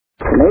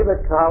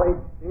Geneva College,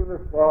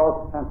 Beaver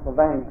Falls,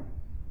 Pennsylvania.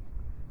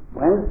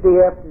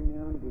 Wednesday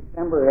afternoon,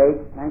 December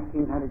 8,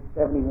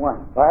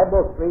 1971.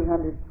 Bible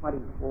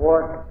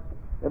 324,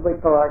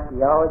 Biblical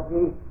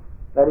Archaeology,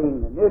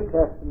 studying the New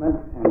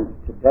Testament, and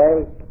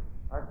today,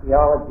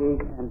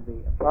 Archaeology and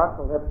the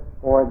Apocalypse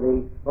for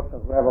the Book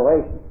of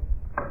Revelation.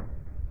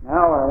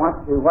 Now I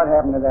want to, what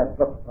happened to that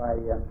book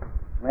by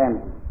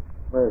Ramsey?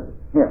 Where is it?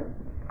 Here.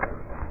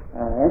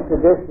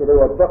 Introduce you to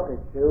a book or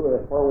two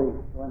before we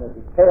go into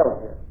detail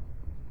here.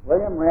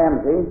 William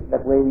Ramsey,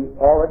 that we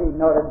already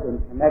noted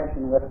in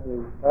connection with the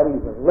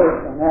studies of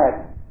Luke and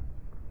Acts,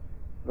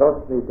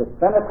 wrote the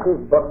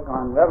definitive book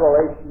on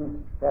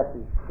Revelation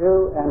chapters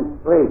 2 and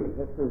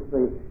 3. This is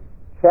the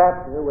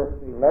chapter with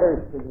the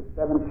letters to the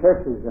 7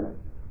 churches in it.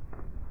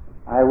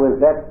 I was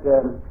at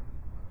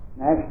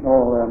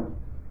National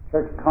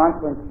Church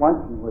Conference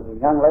once and was a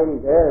young lady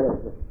there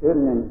as a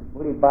student in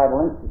Moody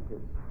Bible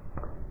Institute.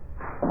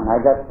 And I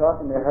got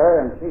talking to her,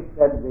 and she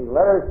said the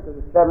letters to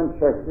the 7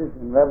 churches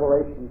in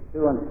Revelation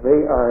 2 and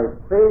 3 are a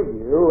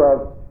preview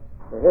of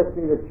the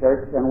history of the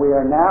church, and we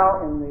are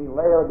now in the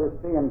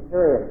Laodicean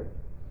period.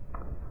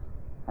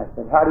 I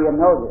said, how do you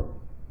know this?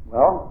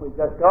 Well, we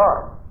just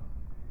are.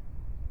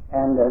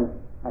 And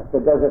I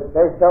said, does it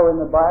say so in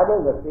the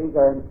Bible that these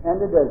are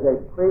intended as a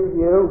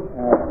preview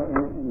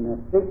in a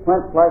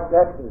sequence like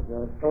that?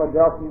 There's a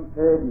Philadelphian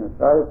period and a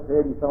Sardis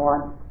period and so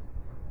on.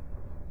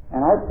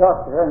 And I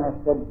talked to her and I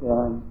said,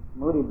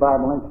 Moody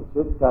Bible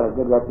Institute's got a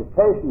good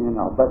reputation, you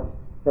know, but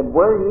said,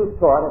 where you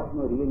taught at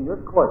Moody in your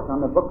course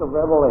on the book of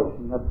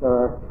Revelation that there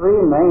are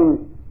 3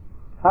 main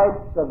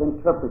types of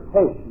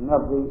interpretation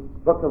of the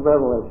book of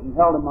Revelation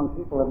held among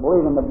people that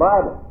believe in the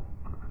Bible.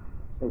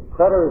 The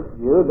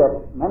preterist view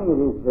that many of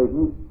these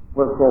visions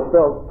were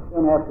fulfilled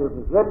soon after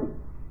it was written.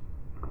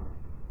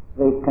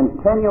 The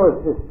continuous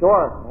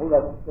historical,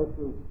 that this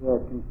is,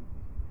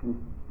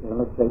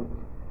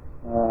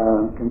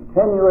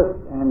 continuous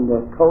and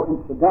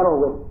coincidental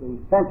with the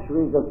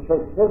centuries of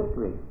church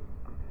history.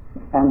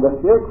 And the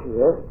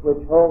futurist,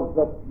 which holds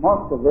that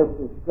most of this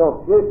is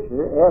still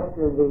future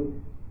after the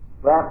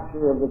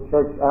rapture of the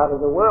church out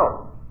of the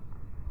world.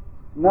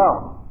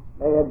 No,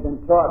 they had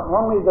been taught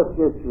only the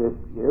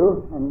futurist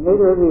view, and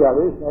neither of the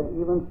others had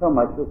even so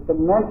much as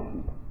been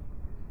mentioned.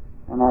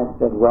 And I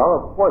said,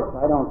 well, of course,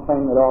 I don't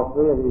claim that all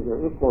 3 of these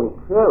are equally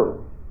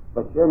true,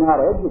 but you're not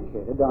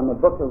educated on the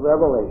book of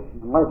Revelation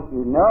unless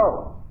you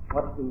know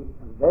what the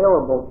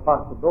available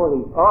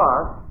possibilities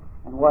are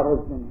and what has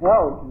been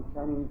held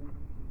concerning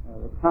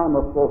the time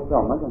of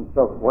fulfillment and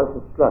so forth,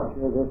 the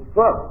structure of this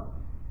book.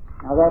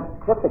 Now that's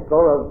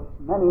typical of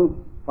many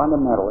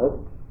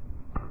fundamentalists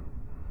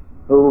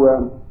who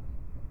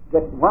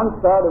get one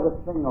side of a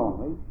thing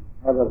only,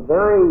 have a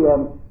very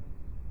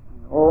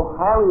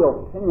highly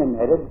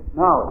opinionated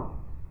knowledge.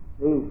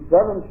 These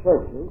 7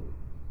 churches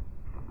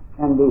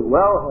can be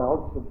well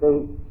held to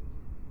be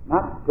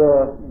not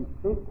in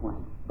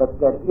sequence, but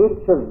that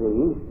each of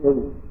these is,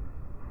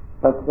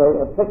 let's say,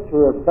 a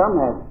picture of some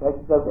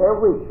aspects of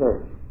every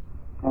church.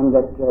 And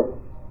that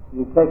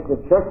you take the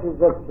churches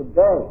of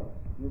today,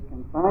 you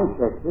can find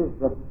churches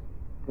that,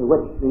 to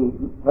which the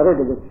letter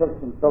to the church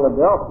in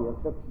Philadelphia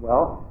fits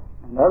well,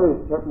 and others,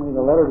 certainly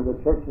the letter to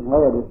the church in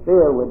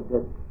Laodicea would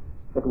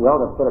fit well,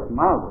 to put it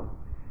mildly.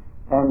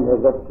 And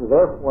that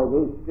therefore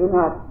these do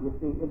not, you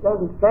see, it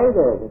doesn't say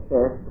there that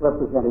they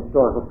represent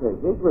historical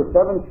periods. These were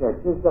 7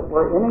 churches that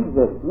were in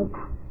existence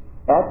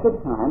at the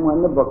time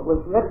when the book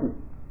was written.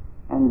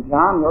 And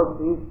John wrote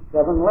these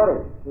 7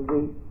 letters to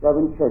the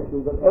 7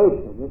 churches of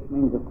Asia. This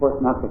means, of course,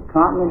 not the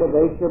continent of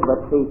Asia,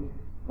 but the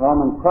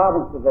Roman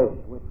province of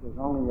Asia, which was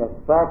only a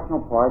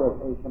fractional part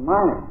of Asia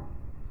Minor.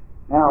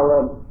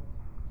 Now,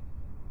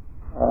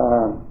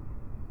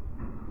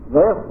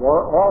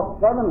 therefore, all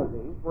 7 of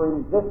these were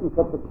in existence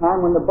at the time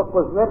when the book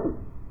was written.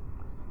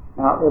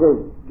 Now, it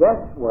is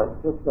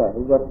guesswork to say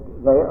that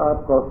they are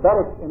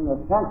prophetic in the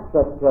sense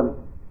that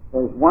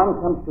there's one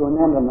comes to an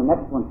end and the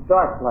next one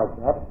starts like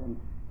that. And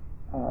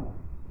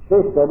she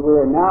said, we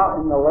are now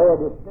in the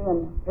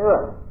Laodicean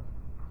era.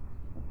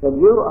 I said,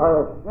 you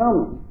are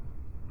assuming,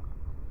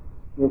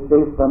 you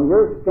see, from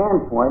your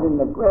standpoint in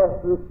the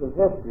grassroots of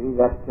history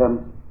that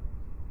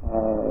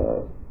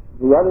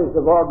the others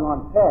have all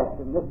gone past,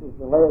 and this is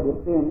the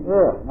Laodicean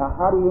era. Now,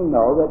 how do you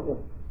know that if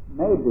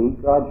maybe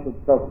God should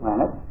so plan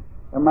it,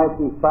 there might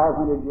be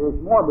 500 years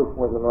more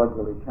before the Lord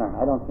will return?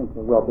 I don't think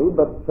there will be,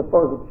 but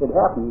suppose it should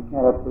happen. You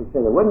can't absolutely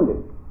say there wouldn't be.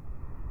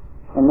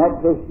 In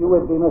that case, you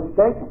would be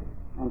mistaken.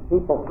 And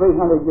people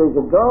 300 years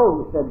ago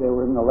who said they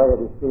were in the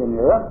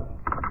Laodicean era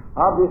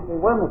obviously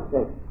were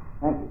mistaken.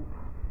 Thank you.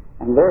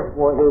 And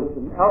therefore, there's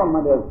an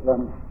element of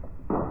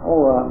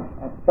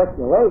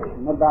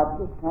speculation about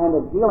this kind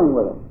of dealing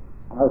with it.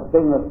 I was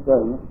saying with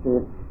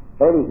Mr.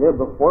 Beatty here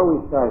before we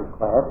started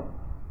class,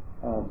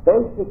 a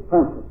basic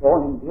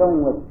principle in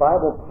dealing with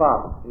Bible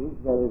prophecies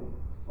that is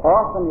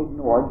often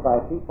ignored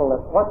by people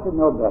that ought to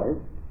know better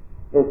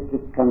is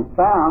to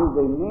confound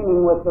the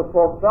meaning with the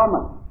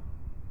fulfillment.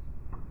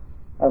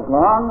 As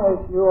long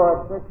as you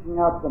are searching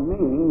out the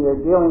meaning,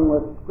 you're dealing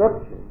with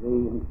Scripture,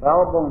 the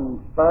infallible and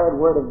inspired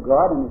Word of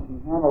God, and if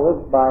you handle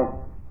this by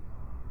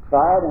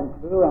tried and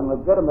true and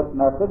legitimate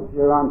methods,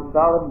 you're on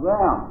solid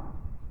ground.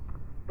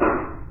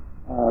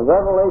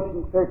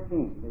 Revelation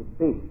 13, the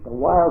beast, the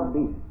wild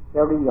beast,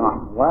 every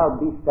young, the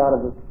wild beast out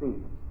of the sea.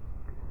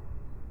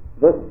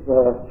 This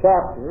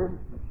chapter,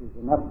 which is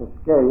enough to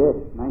scare you,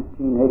 it's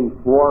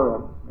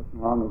 1984, not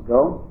long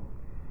ago.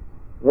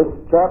 This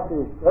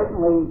chapter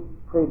certainly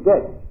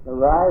predicts the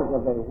rise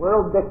of a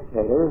world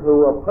dictator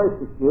who will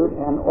persecute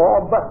and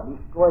all but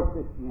destroy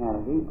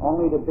Christianity,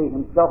 only to be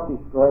himself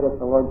destroyed at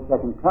the Lord's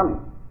second coming.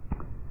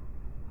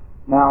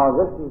 Now,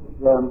 this is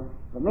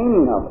the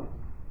meaning of it.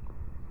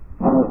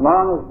 And as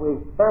long as we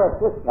ferret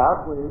this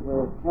out,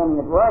 we're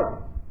handling it right.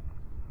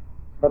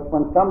 But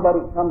when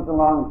somebody comes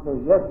along and says,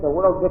 yes, the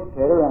world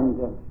dictator and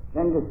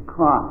Genghis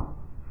Khan,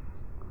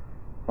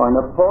 or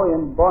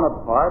Napoleon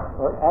Bonaparte,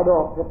 or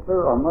Adolf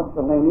Hitler, or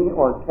Mussolini,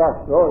 or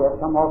Castro, or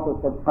some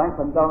also said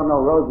Franklin Delano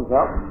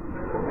Roosevelt,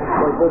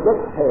 was the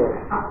dictator.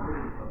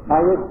 Now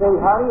you say,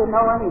 how do you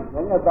know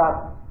anything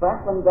about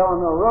Franklin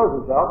Delano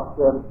Roosevelt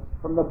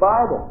from the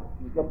Bible?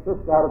 You get this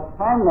out of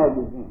Time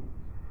magazine.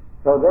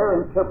 So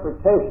their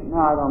interpretation,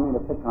 now I don't mean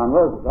to pick on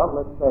Roosevelt,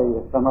 let's say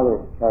some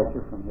other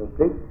character from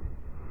history.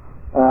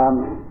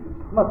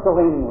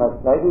 Mussolini, let's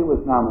say, he was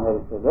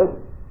nominated for this.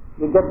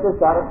 You get this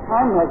out of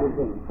Time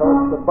magazine. So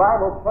it's the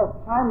Bible plus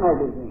Time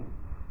magazine.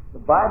 The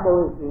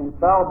Bible is the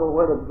infallible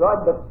Word of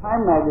God, but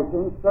Time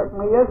magazine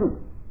certainly isn't.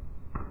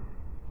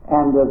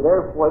 And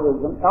therefore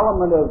there's an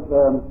element of,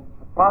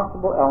 a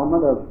possible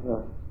element of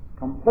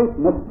complete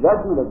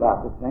misjudgment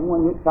about the thing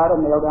when you try to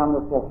nail down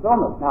the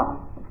fulfillment.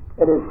 Now,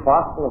 it is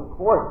possible, of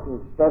course,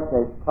 to express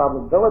a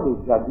probability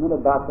judgment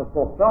about the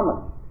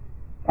fulfillment.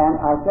 And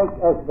I think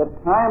as the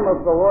time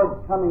of the Lord's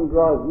coming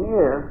draws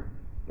near,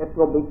 it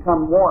will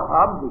become more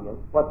obvious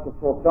what the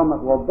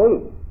fulfillment will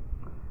be.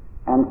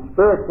 And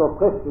spiritual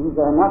Christians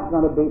are not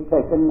going to be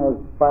taken as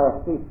by a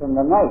thief in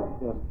the night,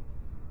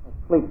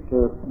 asleep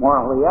to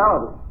moral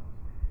reality.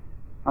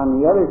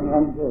 On the other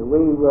hand,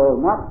 we will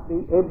not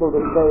be able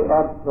to say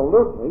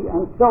absolutely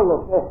until the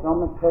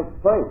fulfillment takes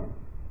place.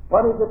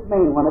 What does it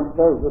mean when it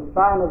says the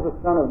sign of the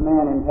Son of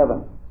Man in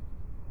heaven?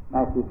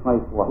 Matthew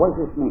 24. What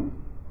does this mean?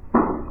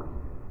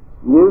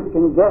 You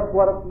can guess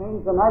what it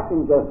means, and I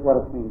can guess what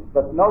it means,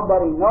 but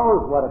nobody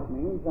knows what it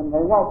means, and they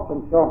won't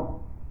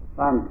until the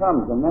time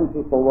comes, and then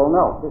people will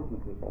know. Christian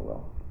people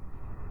will.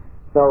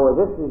 So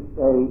this is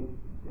a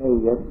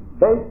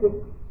basic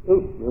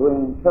issue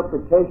in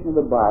interpretation of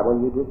the Bible.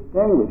 You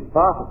distinguish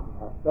prophecy,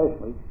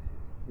 especially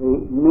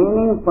the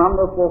meaning from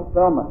the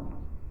fulfillment.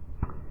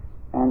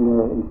 And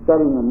in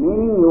studying the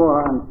meaning, you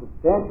are on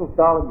substantial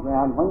solid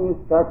ground. When you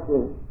start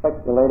to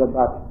speculate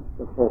about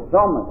the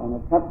fulfillment and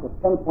attempt to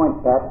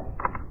pinpoint that,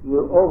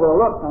 you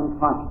overlook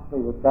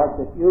unconsciously the fact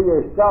that you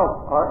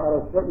yourself are at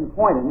a certain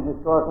point in the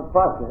historical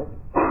process.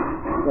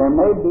 There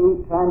may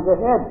be times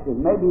ahead.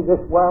 Maybe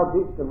this wild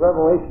beast of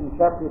Revelation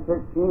chapter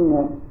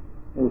 13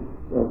 is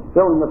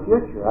still in the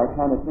future. I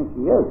kind of think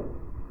he is.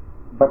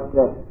 But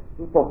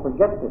people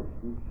forget this.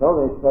 And so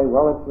they say,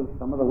 well, it was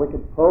some of the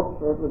wicked popes,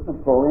 or it was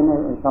Napoleon,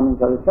 or some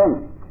of these other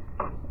things.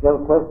 Do you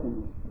have a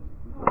question?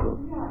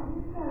 Yeah,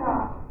 you said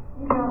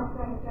you don't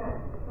think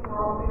that the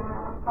world will be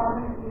around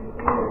 500 years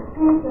later. It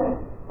seems that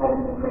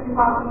that's a pretty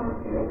popular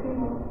theory.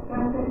 People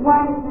don't think, why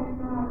do you think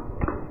that?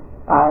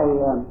 I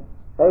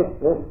base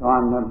this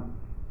on,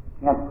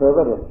 can't prove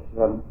it,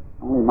 it's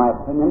only my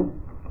opinion,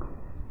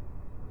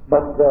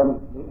 but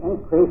the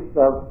increase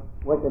of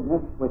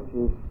wickedness, which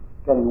is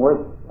getting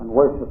worse and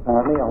worse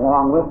apparently,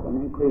 along with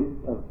an increase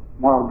of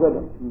moral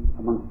goodness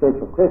among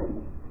spiritual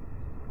Christians.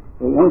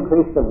 The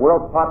increase of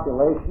world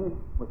population,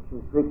 which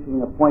is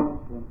reaching a point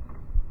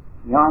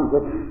beyond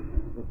which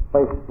this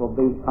place will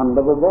be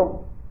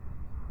unlivable.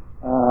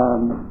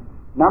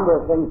 Number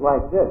of things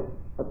like this.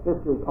 But this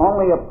is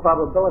only a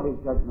probability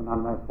judgment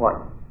on my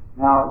part.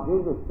 Now,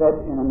 Jesus said,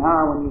 in an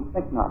hour when you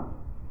think not,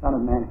 the Son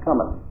of Man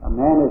cometh. A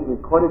man is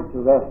recorded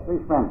to have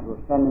 3 friends who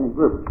ascend in a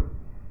group.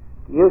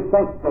 Do you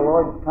think the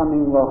Lord's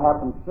coming will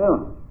happen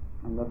soon?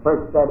 And the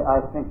first said,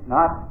 I think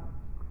not.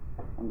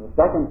 And the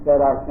second said,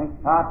 I think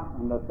not.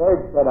 And the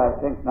third said, I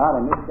think not.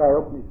 And this guy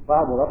opened his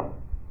Bible up.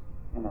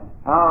 In an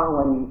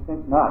hour when you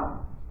think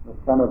not, the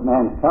Son of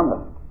Man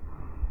cometh.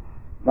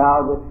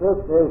 Now, the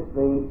truth is,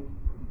 the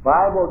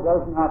Bible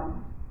does not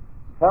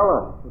tell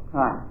us the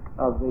time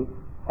of the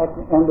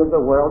end of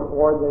the world,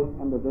 or the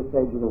end of this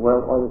age of the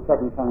world, or the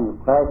second coming of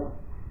Christ.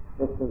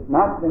 This has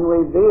not been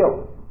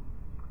revealed.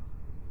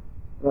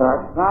 There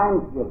are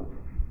signs given.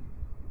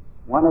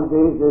 One of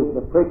these is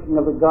the preaching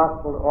of the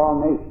gospel to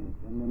all nations,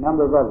 and a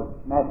number of others.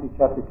 Matthew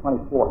chapter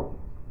 24.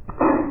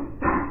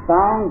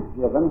 Signs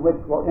given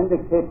which will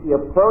indicate the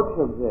approach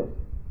of this.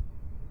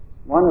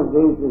 One of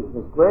these is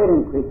the great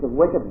increase of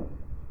wickedness.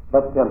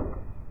 But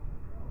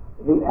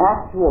the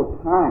actual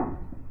time,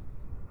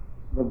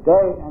 the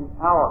day and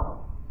hour,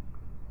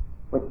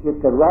 which you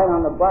could write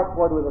on the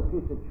blackboard with a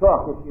piece of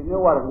chalk if you knew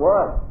what it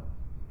was,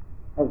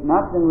 has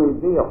not been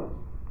revealed.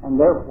 And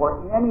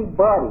therefore,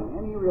 anybody,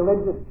 any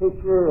religious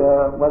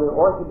teacher, whether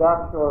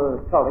Orthodox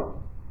or cultic,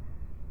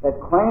 that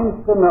claims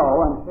to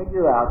know and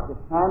figure out the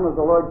time of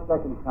the Lord's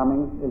second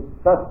coming is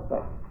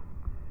suspect.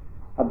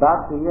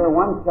 About the year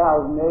 1000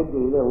 AD,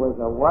 there was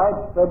a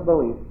widespread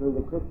belief through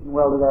the Christian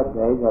world of that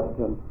day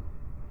that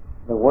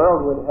the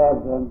world would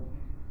have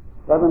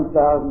 7,000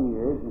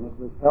 years, and it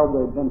was held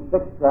there had been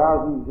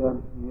 6,000 in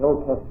the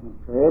Old Testament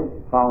period,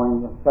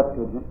 following the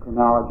Septuagint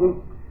chronology,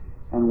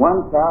 and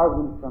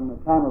 1,000 from the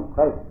time of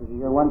Christ to the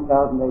year 1000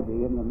 AD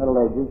in the Middle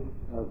Ages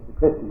of the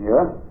Christian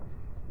era.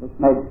 This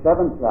made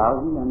 7,000,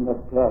 and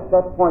at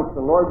that point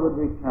the Lord would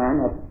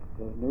return at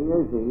New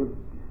Year's Eve,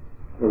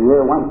 the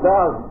year 1000.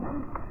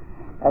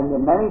 And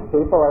many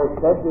people are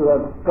said to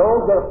have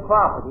sold their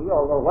property,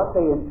 although what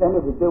they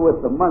intended to do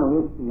with the money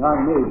is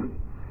beyond me,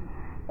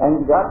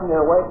 and gotten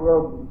their white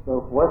robes and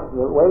so forth,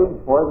 waiting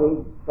for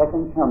the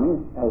second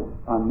coming as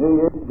on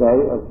New Year's Day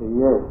of the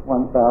year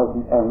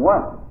 1001.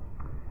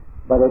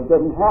 But it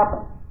didn't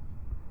happen.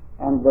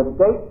 And the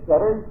date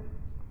setters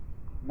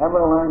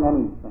never learn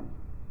anything.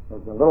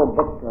 There's a little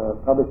book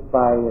published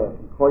by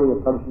Concordia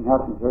Publishing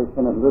House in Missouri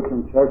Synod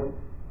Lutheran Church,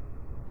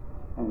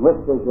 in which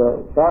there's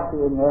a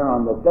chapter in there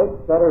on the date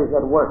setters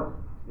at work.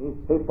 These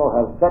people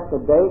have set the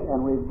date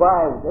and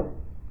revised it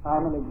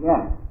time and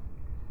again.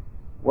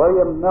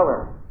 William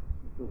Miller,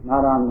 this is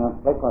not on the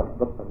Lakelock's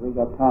book, but we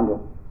got time to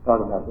talk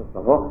about this a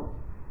little.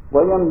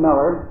 William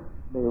Miller,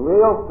 the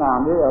real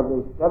founder of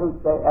the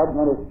Seventh-day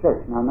Adventist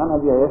Church. Now, none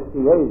of you are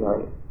SDAs, are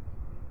you?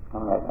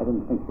 All right, I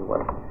didn't think you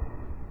were.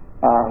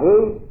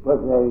 He was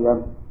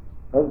a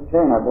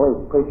Presbyterian, I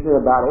believe, preacher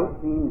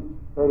about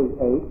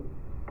 1838,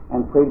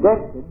 and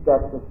predicted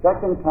that the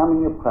second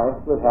coming of Christ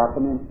would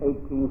happen in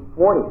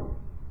 1840.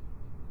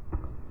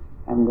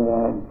 And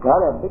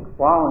got a big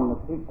following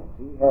of people.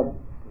 He had,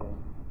 I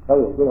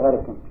tell you, if he had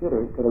a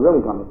computer, he could have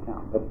really gone to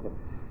town, but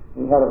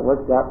he had it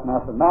worked out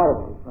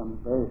mathematically from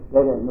various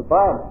data in the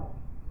Bible.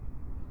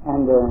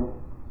 And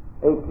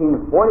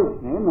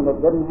 1840 came, and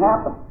it didn't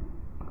happen.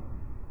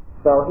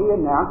 So he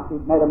announced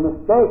he'd made a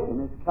mistake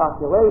in his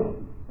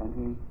calculations, and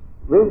he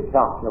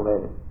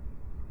recalculated,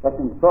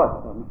 second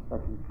thoughts on the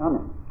second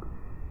coming,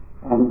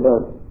 and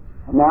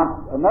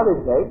announced another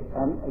date,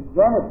 and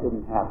again it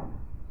didn't happen.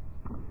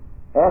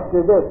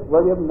 After this,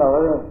 William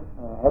Miller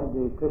had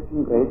the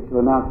Christian grace to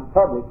announce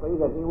publicly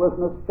that he was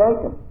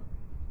mistaken,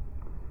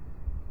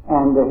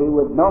 and he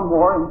would no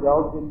more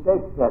indulge in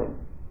date setting.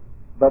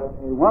 But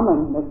a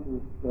woman,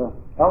 Mrs.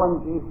 Ellen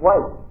G.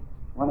 White,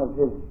 one of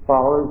his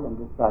followers and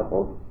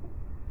disciples,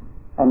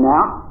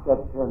 announced that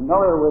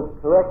Miller was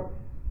correct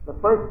the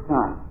first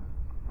time.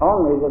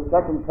 Only the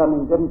second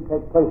coming didn't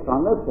take place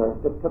on this earth,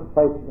 it took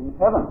place in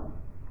heaven.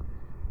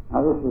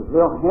 Now this is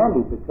real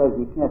handy because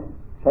you can't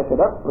check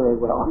it up very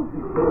well.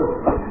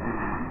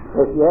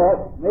 If you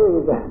ask me,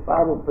 the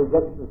Bible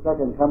predicts the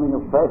second coming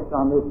of Christ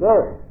on this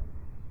earth.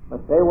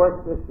 But they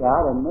worked this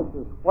out, and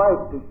Mrs.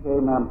 White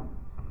became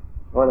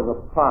sort of a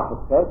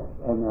prophetess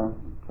and an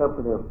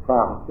interpreter of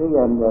prophecy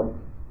and a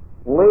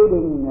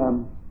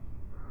leading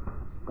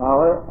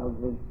scholar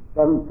of the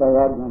Seventh-day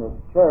Adventist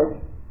Church.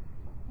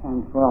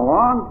 And for a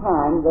long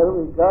time they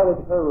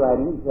regarded her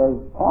writings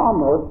as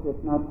almost, if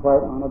not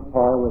quite, on a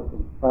par with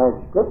inspired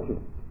Scripture.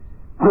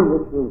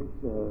 This is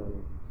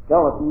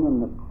skeleton in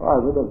the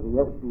closet of the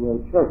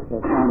SDA Church.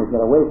 They're trying to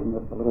get away from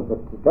this a little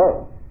bit today.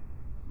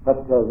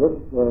 But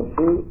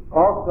she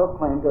also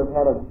claimed to have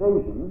had a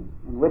vision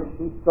in which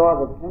she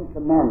saw the Ten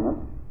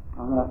Commandments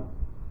on a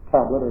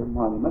tablet or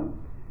monument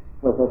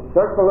with a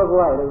circle of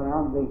light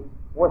around the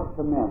fourth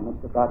commandment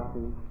about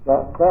the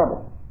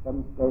Sabbath.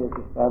 Seventh day is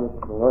the Sabbath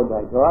of the Lord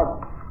thy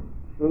God.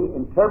 She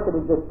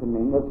interpreted this to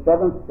mean the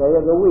seventh day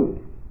of the week,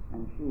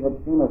 and she had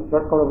seen a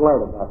circle of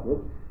light about this.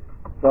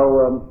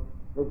 So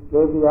this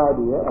gave the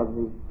idea of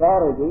the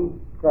Saturday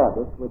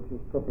Sabbath, which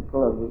is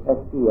typical of the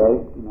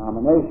SDA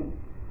denomination.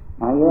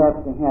 Now you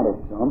have to hand it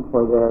to them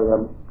for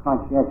their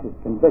conscientious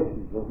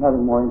convictions. There's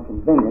nothing more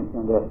inconvenient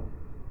than to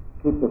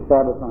keep the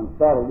Sabbath on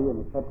Saturday in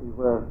a country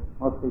where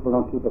most people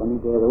don't keep it any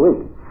day of the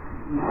week.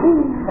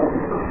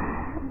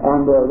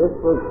 And this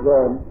was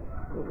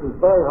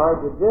very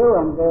hard to do,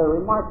 and they're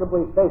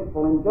remarkably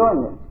faithful in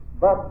doing it.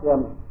 But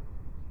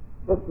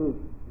this is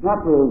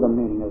not really the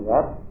meaning of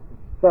that.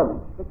 7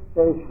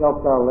 days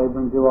shalt thou labor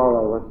and do all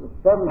thy work. The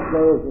seventh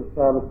day is the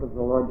Sabbath of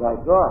the Lord thy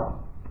God.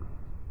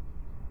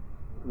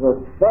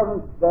 The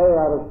seventh day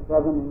out of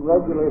 7 in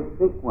regular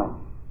sequence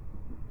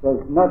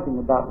says nothing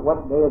about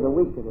what day of the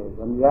week it is,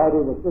 and the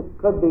idea that this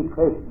could be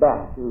traced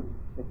back to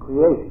the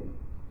creation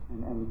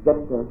and get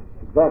the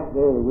exact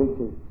day of the week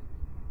is,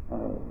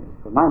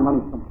 for my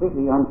money,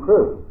 completely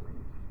untrue.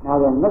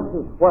 Now then,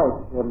 Mrs.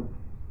 White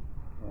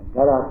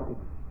got out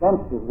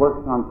extensive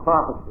works on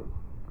prophecy,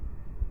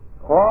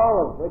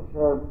 all of which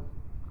are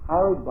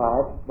highly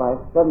biased by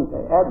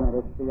Seventh-day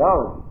Adventist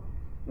theology.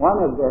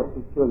 One of their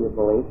peculiar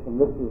beliefs, and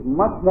this is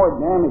much more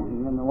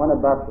damaging than the one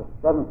about the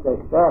seventh-day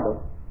Sabbath,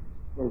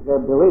 is their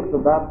belief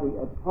about the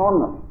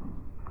atonement.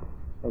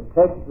 They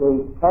take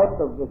the type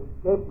of the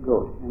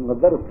scapegoat in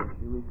Leviticus,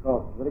 you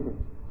recall Leviticus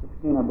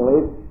 16, I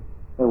believe,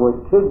 there were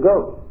two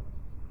goats,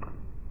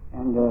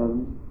 and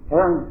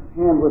Aaron's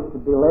hand was to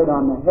be laid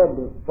on the head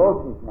of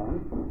both of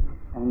them,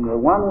 and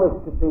one was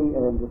to be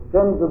the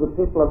sins of the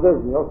people of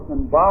Israel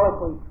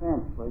symbolically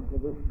transferred to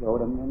this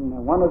goat, and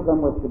then one of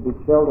them was to be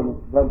killed and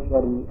its blood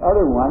shed, and the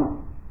other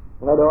one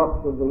led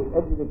off to the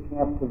edge of the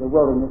camp to the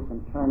wilderness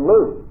and turned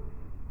loose.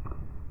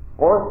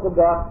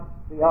 Orthodox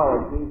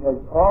theology has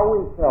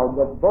always held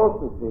that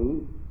both of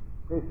these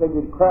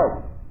prefigured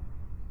Christ.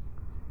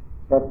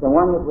 That the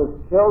one that was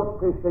killed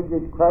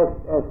prefigured Christ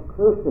as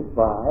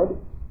crucified,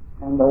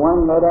 and the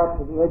one led out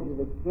to the edge of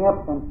the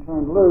camp and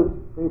turned loose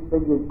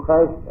prefigured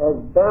Christ as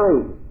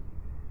buried,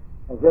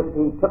 as if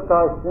he took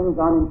our sins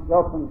on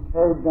himself and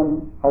carried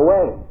them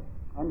away,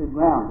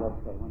 underground, let's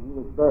say, when he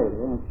was buried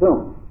in a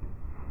tomb.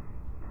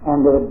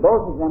 And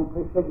both of them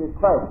prefigured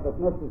Christ. But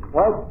Mrs.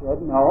 White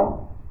said,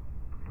 no,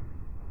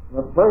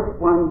 the first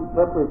one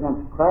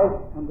represents Christ,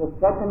 and the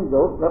second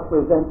goat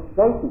represents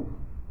Satan.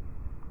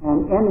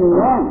 And in the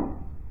end,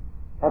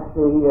 at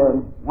the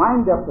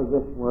wind-up of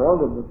this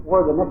world, and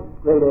before the next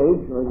great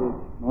age, or the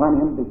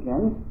millennium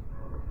begins,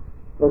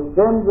 the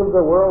sins of the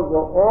world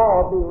will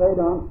all be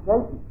laid on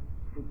Satan,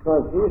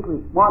 because he's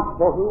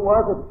responsible. Who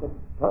was it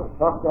that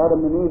talked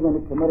Adam and Eve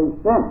into committing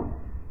sin?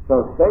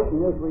 So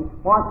Satan is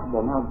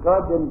responsible. Now,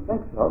 God didn't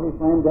think so. He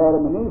blamed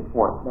Adam and Eve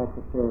for it, back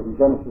up there in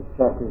Genesis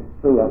chapter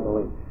 3, I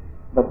believe.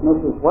 But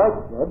Mrs. White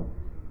said,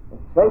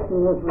 if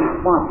Satan is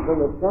responsible,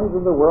 the sins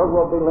of the world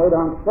will be laid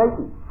on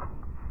Satan.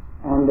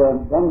 And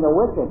then the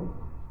wicked,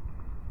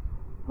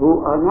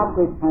 who are not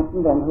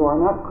repentant and who are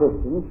not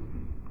Christians,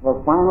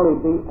 will finally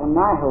be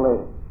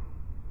annihilated.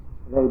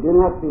 They do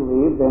not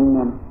believe in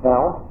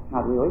hell,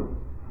 not really.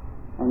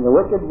 And the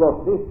wicked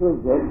will cease to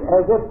exist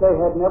as if they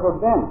had never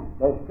been.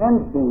 Their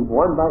sins being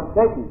borne by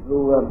Satan,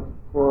 who,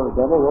 poor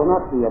devil, will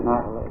not be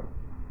annihilated.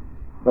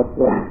 But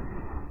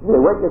the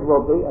wicked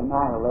will be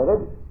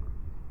annihilated.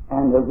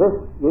 And this,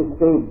 you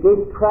see,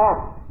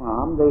 detracts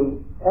from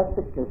the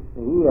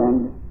efficacy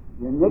and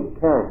unique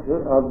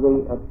character of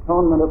the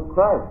atonement of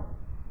Christ,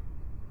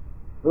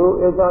 who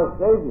is our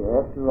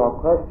Savior. After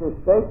all, Christ is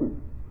Satan.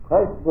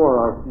 Christ bore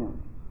our sins,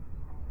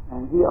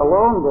 and He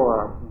alone bore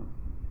our sins.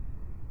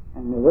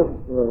 And this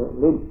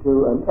leads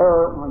to an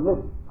error on this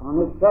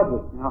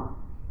subject. Now,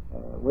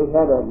 we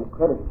had an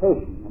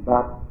accreditation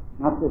about,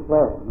 not this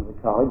last one of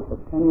the college, but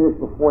 10 years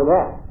before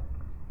that.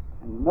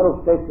 And the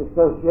Middle States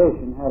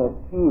Association had a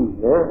team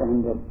here,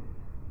 and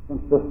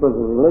since this was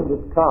a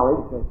religious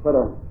college, they put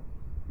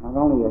not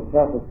only a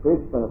Catholic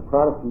priest, but a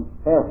Protestant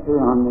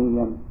pastor on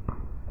the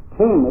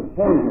team that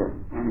came here.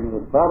 And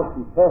the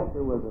Protestant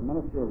pastor was a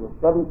minister of the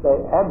Seventh-day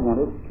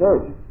Adventist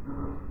Church.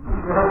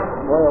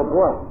 Boy, oh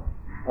boy.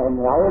 And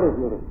I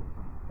interviewed him.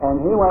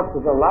 And he went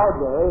to the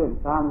library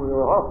and found we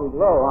were awfully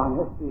low on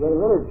SBA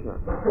literature.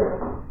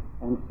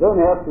 And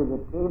soon after the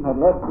team had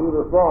left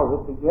Beaver Falls,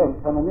 it began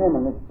coming in,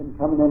 and it's been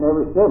coming in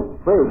ever since,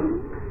 free.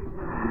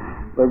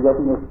 We're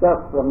getting the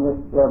stuff from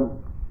this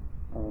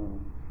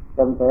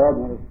Seventh-day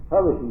Adventist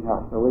Publishing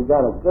House, so we've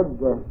got a good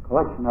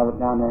collection of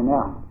it down there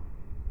now.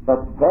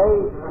 But they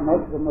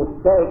make the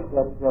mistake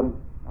that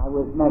I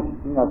was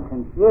mentioning of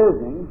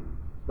confusing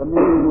the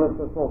meaning with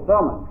the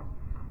fulfillment.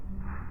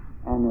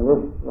 And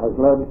this has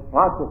led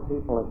lots of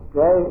people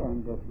astray,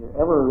 and if you're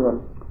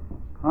ever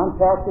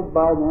contacted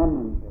by them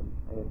and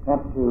they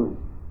attempt to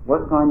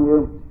work on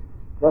you,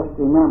 just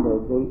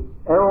remember, the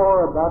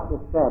error about the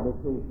Sabbath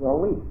is the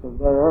least of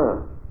their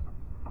errors.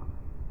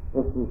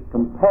 This is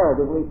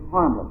comparatively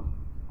harmless.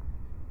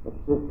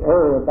 It's this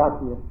error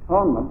about the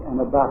atonement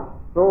and about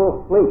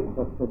soul sleep,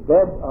 that the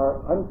dead are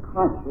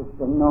unconscious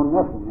and know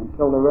nothing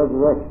until the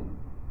resurrection.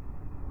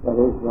 That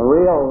is the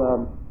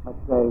real,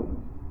 let's say,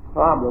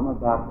 problem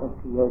about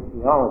SBA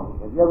theology.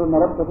 Have you ever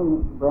met up with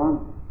them, Mr.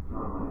 Brown?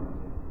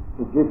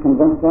 Did you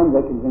convince them?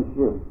 They convinced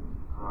you?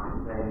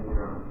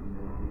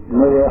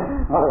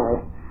 Yeah. All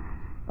right.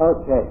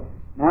 Okay.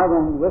 Now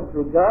then, with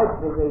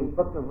regard to the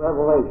book of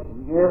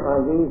Revelation, here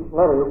are these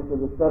letters to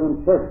the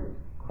seven churches.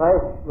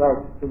 Christ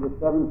writes to the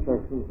seven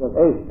churches of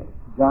Asia.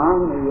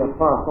 John the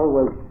Apostle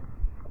was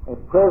a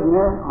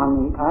prisoner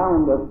on the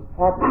island of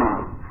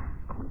Patmos.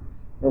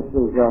 This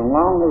is a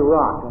lonely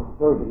rock. I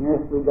suppose the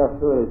nearest we got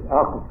to it is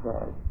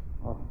Alcatraz,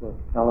 off the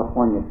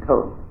California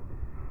coast.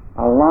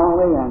 A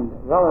lonely and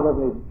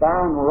relatively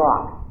barren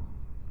rock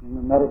in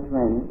the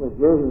Mediterranean. It was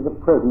used as a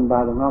prison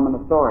by the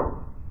Roman authorities.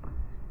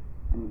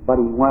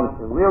 Anybody who wanted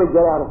to really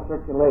get out of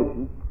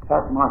circulation,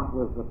 Patmos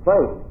was the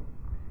place.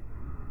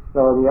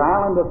 So the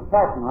island of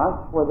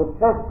Patmos for the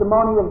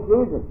testimony of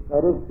Jesus,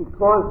 that is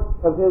because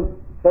of his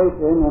faith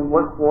in and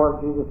work for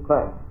Jesus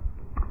Christ.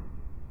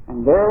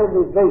 And there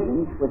the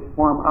visions which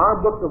form our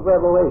book of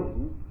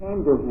Revelation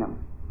came to him.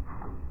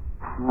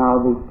 Now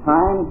the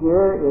time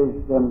here is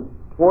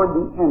toward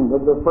the end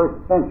of the first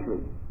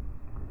century.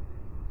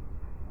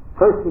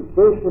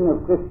 Persecution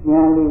of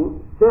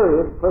Christianity,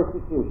 serious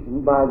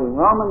persecution by the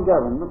Roman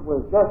government,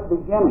 was just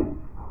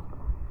beginning.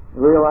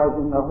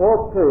 Realizing the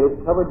whole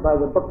period covered by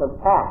the book of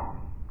Acts.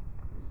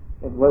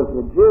 It was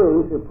the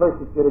Jews who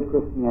persecuted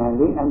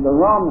Christianity and the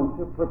Romans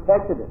who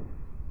protected it.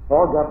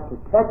 Paul got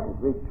protected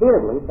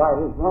repeatedly by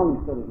his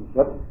Roman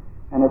citizenship,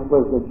 and it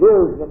was the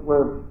Jews that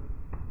were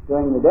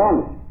doing the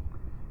damage.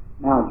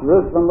 Now,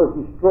 Jerusalem was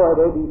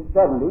destroyed AD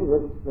 70.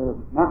 This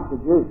knocked the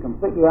Jews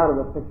completely out of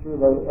the picture.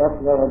 They,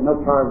 after that, had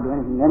no power to do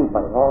anything to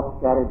anybody, all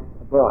scattered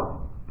abroad.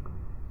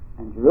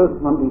 And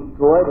Jerusalem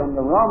destroyed, and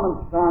the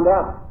Romans found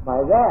out by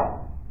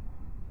that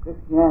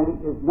Christianity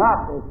is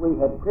not, as we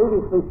had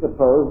previously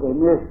supposed, a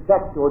mere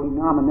sect or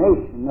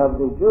denomination of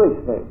the Jewish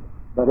faith,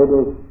 but it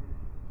is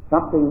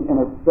something in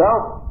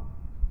itself,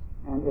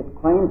 and it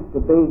claims to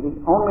be the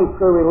only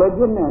true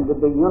religion and to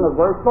be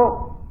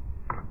universal.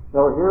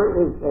 So here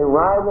is a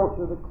rival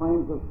to the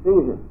claims of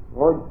Caesar,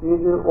 Lord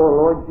Caesar or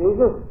Lord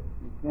Jesus.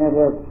 You can't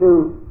have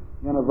two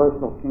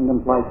universal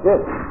kingdoms like this.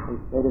 At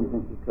least they didn't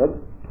think you could.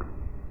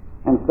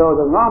 And so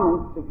the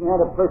Romans began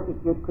to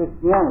persecute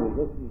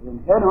Christianity. This is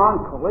in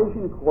head-on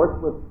collision course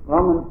with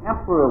Roman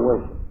emperor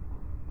worship.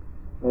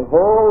 The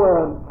whole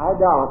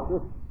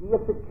idolatrous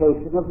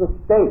deification of the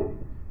state,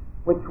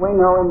 which we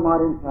know in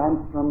modern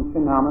times from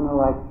phenomena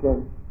like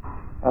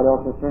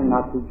Adolf Hitler in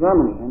Nazi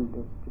Germany and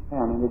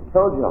Japan and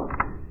Tojo.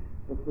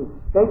 This is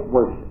state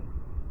worship.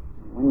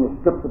 When you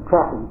strip the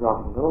trappings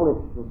off a little,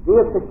 it's the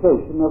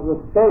deification of the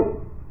state,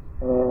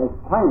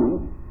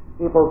 claiming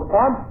people's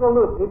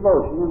absolute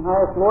devotion and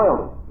highest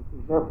loyalty, which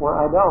is therefore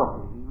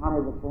idolatry. The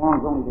honor that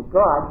belongs only to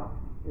God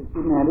is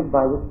demanded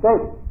by the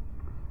state.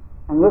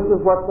 And this is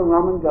what the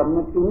Roman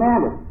government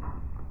demanded.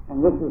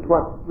 And this is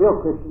what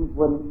real Christians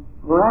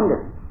were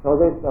under. So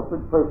they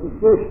suffered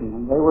persecution,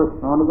 and they were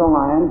thrown to the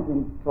lions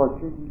and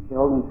tortured and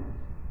killed.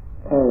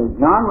 And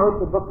John wrote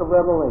the book of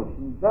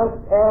Revelation just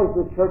as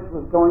the church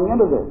was going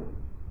into this.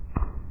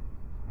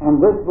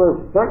 And this was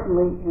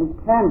certainly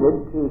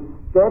intended to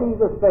steady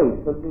the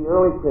faith of the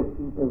early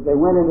Christians as they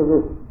went into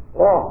this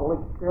awful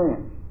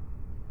experience.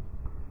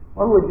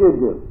 What would you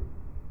do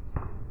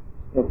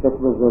if it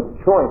was a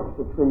choice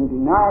between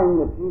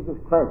denying that Jesus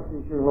Christ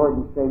is your Lord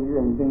and Savior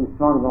and being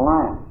thrown to the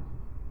lions?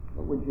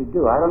 What would you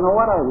do? I don't know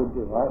what I would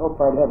do. I hope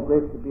I'd have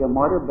grace to be a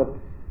martyr, but,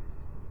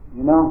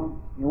 you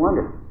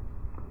wonder.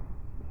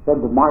 It said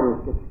the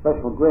martyrs get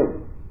special grace.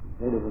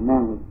 There was a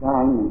man who was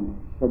dying and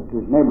said to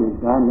his neighbor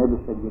who's dying, the neighbor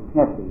said, "You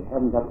can't be. You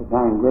haven't got the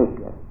dying grace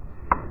yet."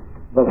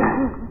 But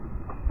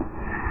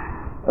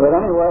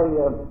anyway,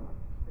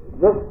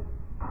 this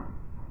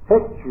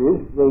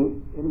pictures the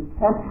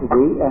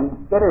intensity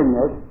and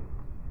bitterness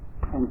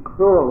and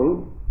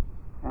cruelty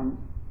and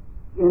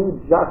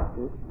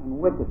injustice and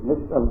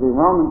wickedness of the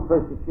Roman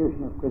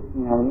persecution of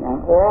Christianity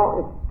and all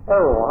its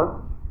terror,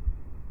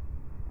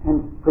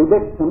 and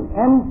predicts an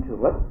end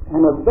to it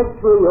and a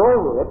victory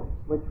over it,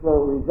 which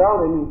will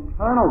result in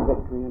eternal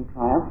victory and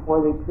triumph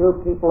for the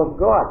true people of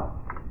God.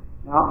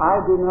 Now,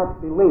 I do not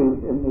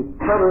believe in the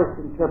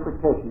preterist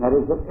interpretation, that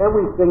is, that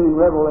everything in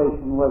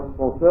Revelation was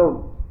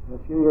fulfilled a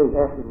few years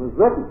after it was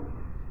written,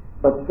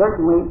 but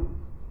certainly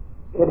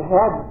it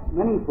had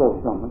many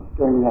fulfillments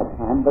during that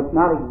time, but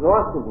not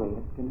exhaustively.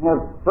 It can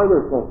have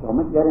further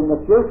fulfillment yet in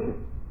the future.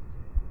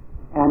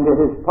 And it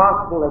is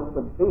possible that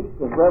the beast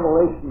of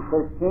Revelation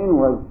 13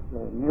 was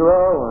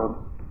Nero or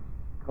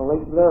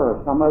Caligula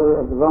or some other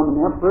of the Roman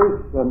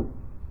emperors.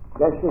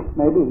 Decius,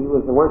 maybe, he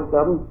was the worst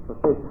of them for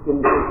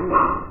persecuting Christians.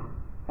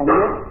 And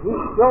yet he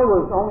still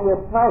was only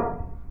a type,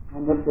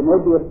 and that there may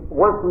be a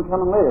worse one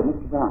coming later.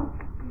 Mr. Brown.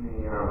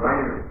 The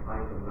writer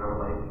of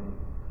Revelation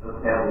just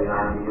have the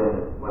idea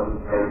that what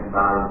he's writing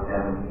about is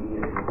having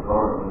immediate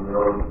fulfillment when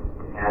really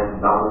it has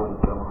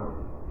double fulfillment.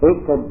 He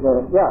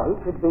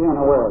could be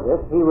unaware of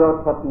this. He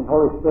wrote something the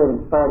Holy Spirit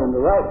inspired him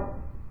to write.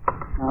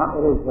 Now,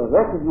 it is a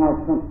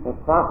recognized principle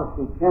that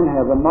prophecy can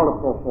have a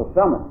multiple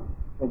fulfillment.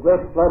 The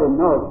great flood in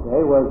Noah's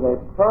day was a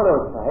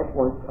prototype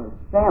or a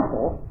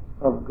sample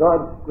of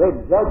God's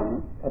great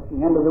judgment at the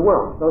end of the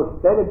world.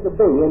 So stated to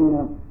be in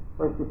the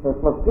first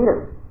epistle of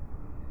Peter.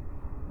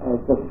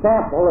 It's a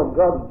sample of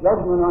God's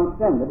judgment on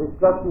sin, the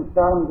destruction of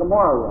Sodom and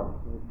Gomorrah was.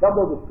 The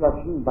double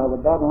destruction by the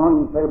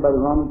Babylonians, later by the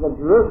Romans, of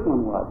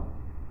Jerusalem was.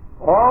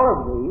 All of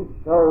these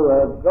show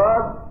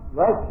God's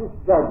righteous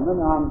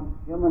judgment on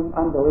human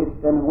unbelief,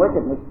 sin, and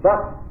wickedness,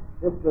 but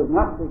this does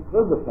not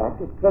preclude the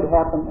fact it could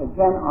happen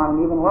again on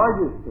an even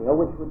larger scale,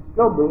 which would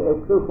still be a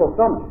true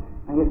fulfillment.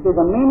 And you see,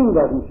 the meaning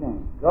doesn't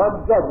change.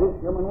 God judges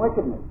human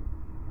wickedness,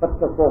 but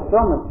the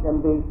fulfillment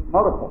can be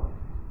multiple.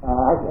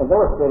 I've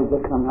illustrated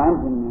this sometimes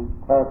in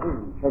classes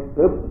and church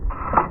groups.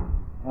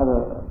 Have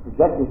a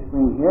projector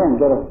screen here and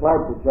get a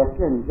slide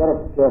projector and get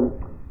it down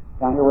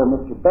here where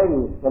Mr.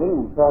 Beatty is sitting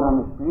and throw it on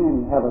the screen, and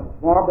you have a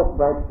small but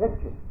bright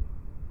picture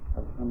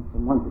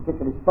from one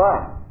particular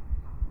spot.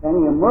 Then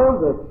you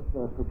move this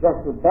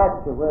projector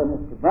back to where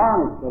Mr.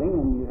 Brown is sitting,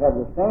 and you have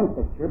the same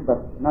picture, but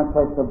not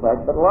quite so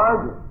bright, but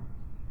larger.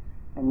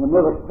 And you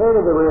move it clear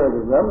to the rear of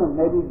the room, and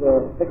maybe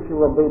the picture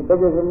will be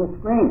bigger than the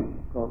screen.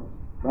 So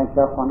branch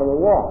up onto the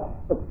wall.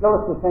 But still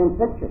it's the same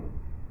picture.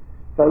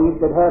 So you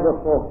could have a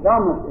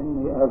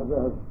fulfillment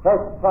of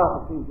Christ's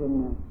prophecies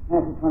in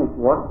Matthew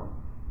 24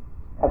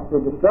 at the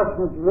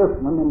destruction of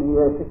Jerusalem in the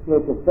year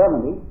 68 to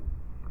 70.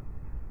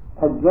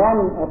 Again,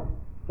 at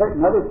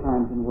certain other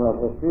times in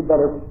world history, but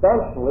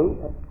especially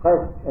at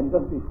Christ and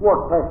just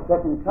before Christ's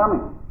second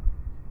coming.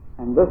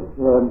 And this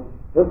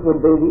would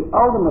be the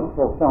ultimate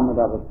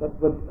fulfillment of it, that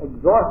would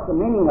exhaust the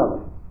meaning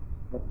of it,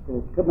 that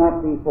could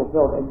not be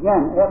fulfilled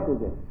again after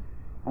this.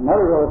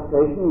 Another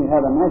illustration, you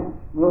have a nice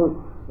smooth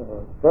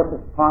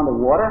surface pond of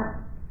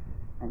water,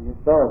 and you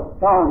throw a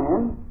stone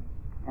in,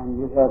 and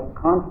you have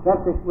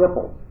concentric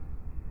ripples.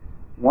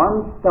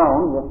 One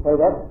stone will say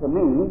that's the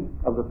meaning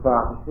of the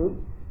prophecy,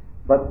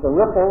 but the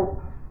ripples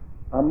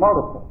are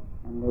multiple,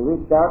 and they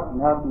reach out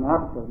and out and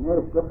out. The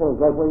nearest ripple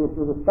is right where you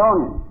threw the stone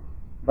in.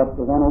 But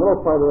then a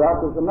little farther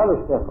out there's another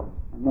circle,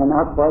 and then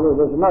out farther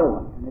there's another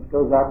one, and it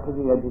goes out to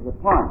the edge of the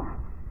pond.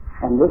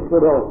 And this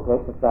would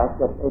illustrate the fact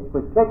that a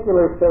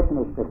particular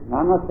statement of Scripture,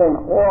 now I'm not saying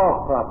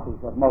all prophecies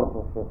have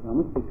multiple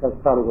fulfillments, because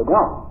probably they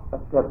don't,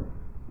 but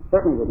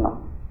certainly they don't,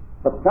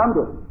 but some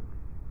do.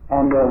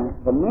 And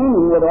the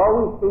meaning would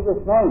always be the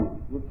same.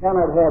 You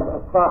cannot have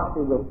a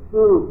prophecy with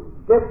two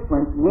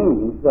different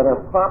meanings that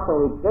are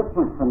properly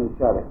different from each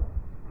other,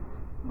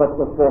 but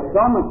the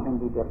fulfillment can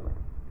be different.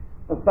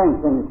 The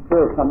same thing is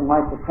true of something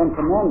like the Ten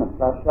Commandments.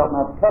 Thou shalt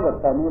not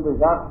covet thy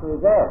neighbor's ox or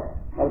his ass.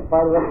 That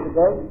apply to us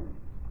today?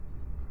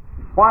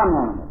 Farm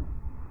animals.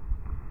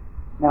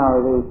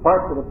 Now, the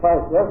part that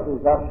applies to us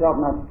is thou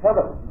shalt not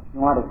covet. If you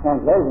want to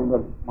translate it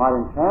into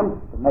modern terms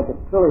to make it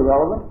truly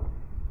relevant,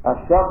 thou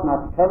shalt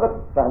not covet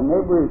thy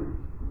neighbor's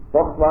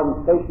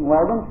Volkswagen station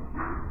wagon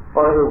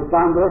or his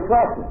John Deere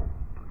tractor.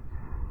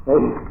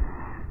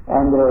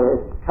 And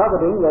it's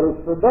coveting that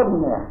is forbidden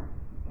there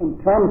in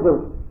terms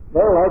of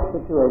their life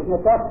situation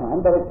at that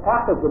time, but it's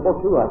applicable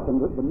to us.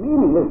 And the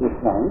meaning is the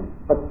same,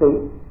 but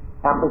the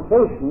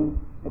application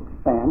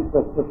expands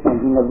with the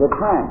changing of the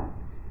time.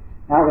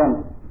 Now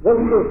then, this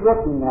was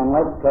written then,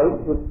 let's say,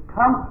 to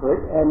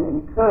comfort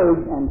and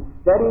encourage and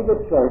steady the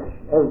church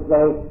as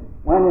they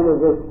went into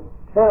this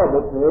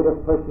terrible period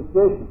of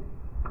persecution.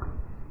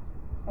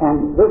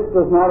 And this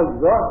does not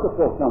exhaust the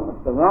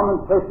fulfillment. The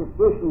Roman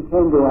persecution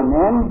came to an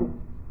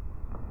end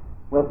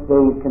with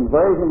the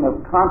conversion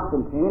of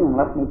Constantine, and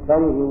let me tell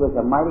you, he was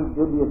a mighty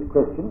dubious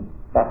Christian,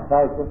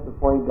 baptized just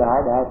before he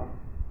died. I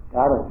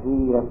doubt if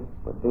he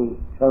would be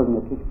chosen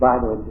to teach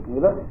Bible in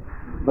Geneva.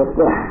 But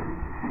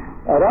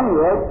at any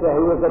rate,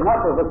 he was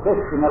enough of a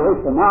Christian, at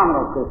least a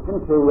nominal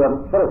Christian, to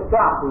put a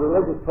stop to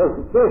religious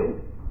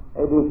persecution.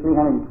 AD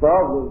 312,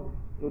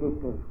 the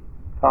Edict of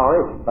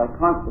Toleration by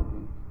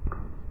Constantine.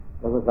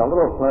 There was a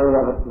little flurry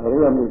of it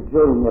later under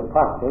Julian the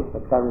Apostate,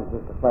 but that was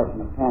just a flash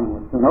in the pan and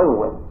was soon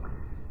over with.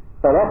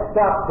 So that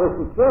stopped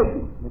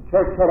persecution. The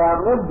church had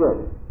outlived it.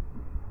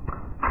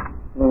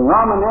 The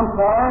Roman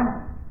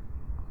Empire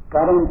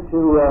got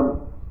into,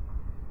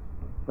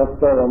 let's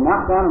say, a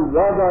knockdown and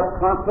drag out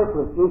conflict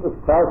with Jesus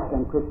Christ,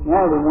 and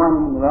Christianity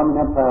won, and the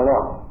Roman Empire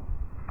lost.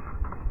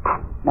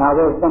 Now,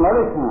 there's some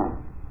other times.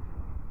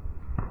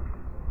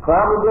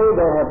 Probably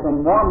there have been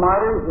more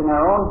martyrs in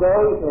our own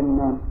day in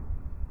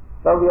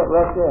Soviet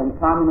Russia and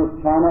Communist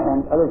China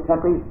and other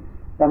countries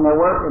than there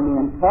were in the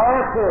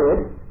entire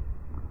period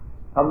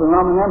of the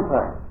Roman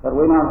Empire. But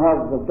we don't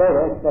have the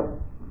data, except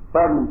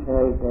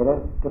fragmentary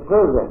data, to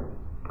prove this.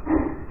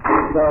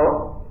 So,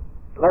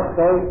 let's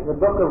say the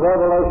book of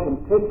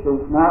Revelation teaches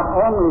not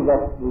only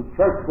that the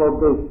church will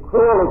be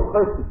cruelly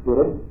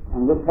persecuted,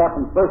 and this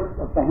happened first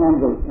at the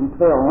hands of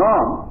Imperial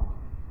Rome,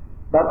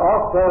 but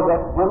also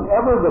that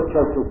whenever the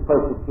church is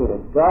persecuted,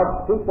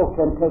 God's people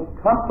can take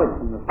comfort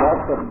from the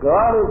fact that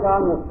God is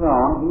on the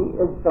throne. He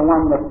is the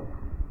one that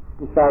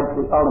decides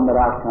the ultimate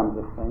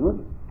outcomes of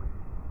things.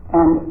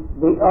 And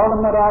the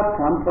ultimate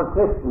outcome for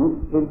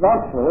Christians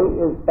eventually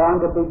is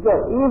bound to be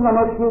good. Even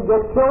if you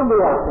get killed, the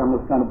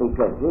outcome is going to be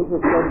good. Jesus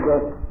said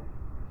that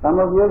some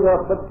of you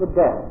they'll put to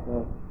death.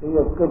 Be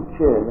of good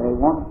cheer. They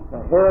won't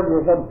a hair of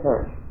your head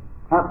perish.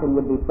 How can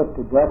you be put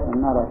to death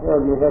and not a hair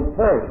of your head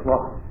perish?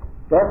 Well,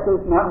 death is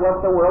not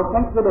what the world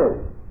thinks it is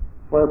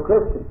for a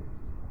Christian.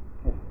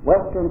 It's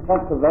western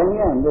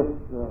Pennsylvania and this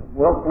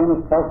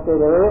world-famous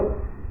tri-state area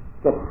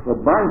gets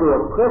burned to a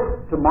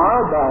crisp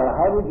tomorrow by a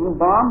hydrogen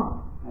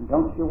bomb. And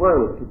don't you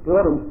worry, it could do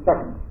it in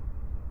seconds.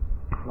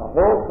 The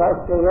whole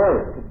tri-state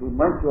area could be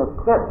burnt to a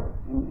crisp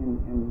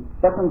in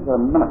seconds or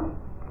minutes.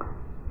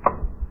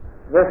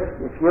 This,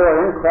 if you are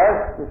in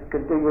Christ, this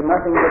could do you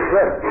nothing but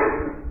good.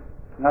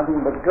 Nothing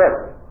but good.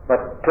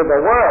 But to the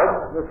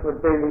world, this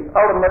would be the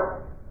ultimate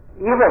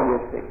evil, you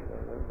see.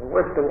 The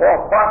worst of all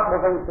possible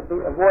things to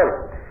be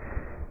avoided.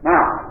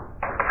 Now,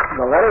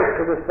 the letters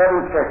to the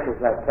seven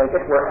churches, I take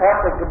it, were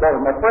applicable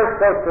in the first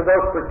place to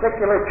those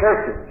particular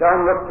churches.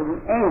 John looked to the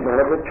angel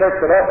of the church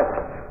at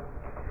Ephesus.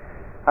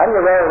 How do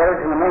you write a letter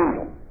to an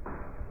angel?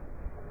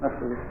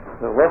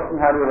 Mr. Wilson,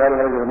 how do you write a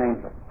letter to an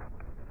angel?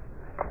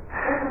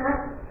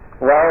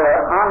 Well,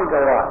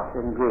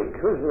 angelos in Greek.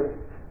 Who's this?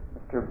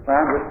 Mr.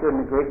 Brown, you're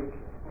student of Greek?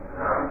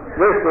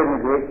 You're student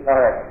of Greek. All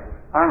right.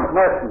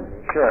 Messenger.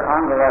 Sure,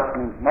 angelos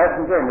means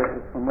messenger, and this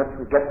is from which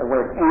we get the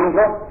word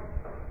angel.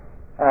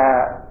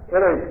 It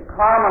is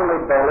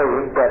commonly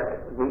believed that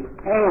the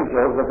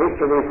angels of each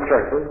of these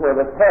churches were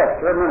the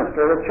pastor and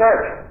minister of the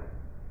church.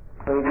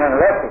 So he's not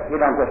elected. You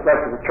don't just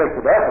lecture the church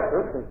at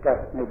Ephesus. It's got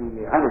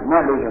maybe 100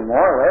 members or more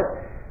or less.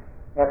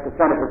 You have to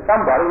send it to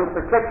somebody in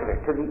particular,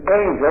 to the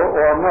angel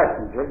or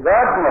messenger,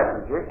 God's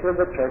messenger, to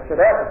the church at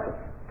Ephesus.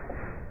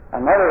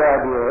 Another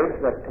idea is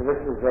that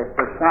this is a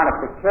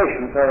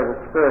personification, sort of the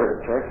spirit of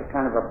the church, a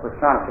kind of a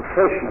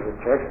personification of the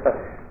church, but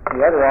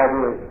the other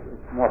idea is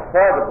more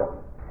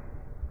plausible.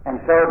 And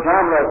so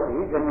John wrote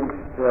these in his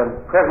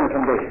present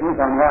conditions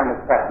on the island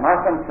of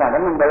Patmos and sent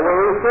them, and they were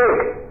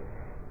received.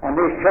 And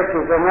these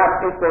churches are not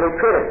equally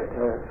treated.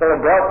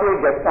 Philadelphia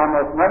gets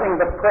almost nothing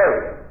but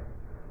praise,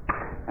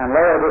 and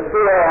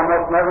Laodicea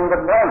almost nothing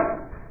but blame,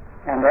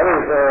 and that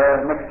is a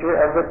mixture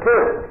of the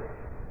two.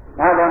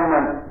 Now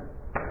then,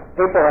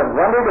 people have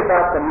wondered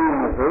about the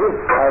meaning of these.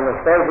 I will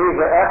say these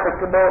are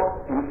applicable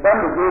in some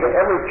degree to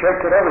every church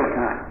at every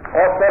time.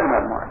 All 7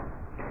 of them are.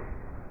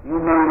 You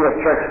name a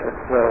church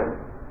that's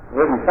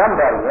written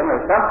somebody in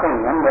or something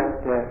in that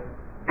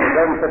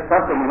doesn't put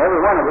something in every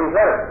one of these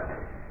letters.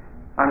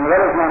 On the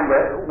other hand,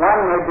 one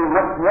may be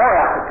much more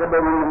applicable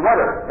than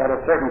another at a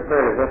certain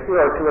period of history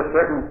or to a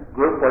certain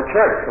group or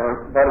church or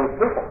body of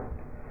people.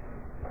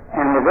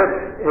 And this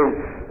is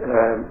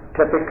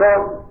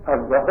typical of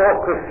the whole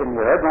Christian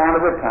world down to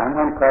the time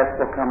when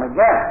Christ will come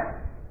again.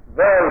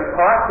 Very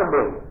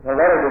possibly, the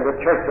letter to the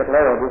church at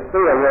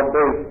Laodicea will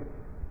be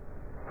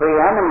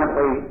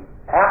preeminently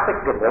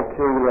applicable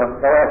to the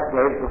last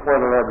days before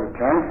the Lord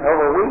returns.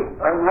 However, we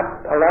are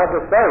not allowed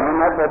to say when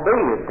that will be,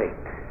 you see.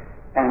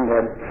 And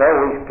so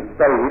we can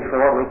study these for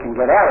what we can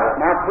get out of it.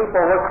 Now, people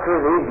looked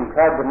through these and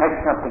tried to make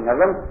something of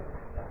them,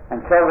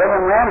 and so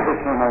William Ramsey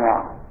came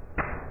along.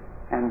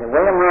 And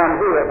William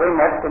Ramsey, that we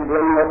met in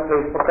dealing with the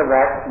book of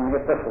Acts and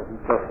the epistles and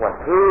so forth,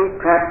 he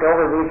tramped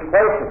over these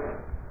places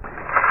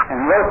and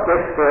wrote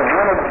this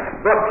learned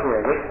book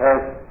here. This has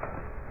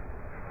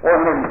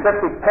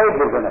 450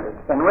 pages in it.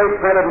 It's been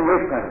reprinted and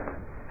reprinted.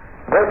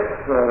 This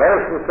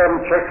letters to the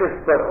 7 churches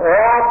put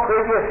all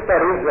previous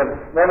studies of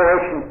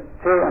Revelation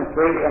 2 and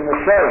 3 in the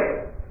shade.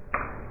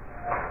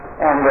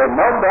 And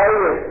nobody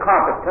is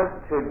competent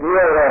to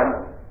deal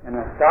in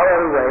a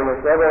scholarly way with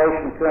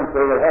Revelation 2 and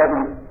 3 that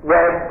hasn't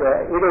read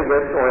either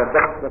this or a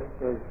book that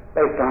is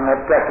based on that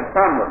abstracted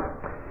from them.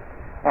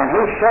 And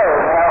he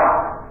showed how,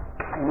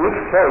 in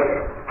each case,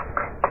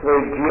 the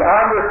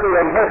geography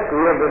and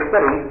history of the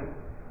city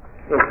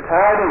is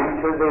tied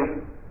into the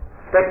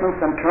statements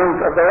and terms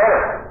of the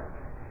letter.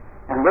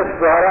 And this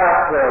brought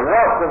out a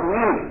wealth of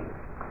meaning.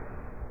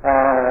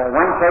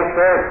 One place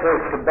there it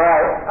says to buy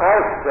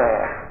ice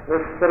there.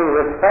 This city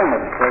was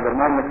famous for the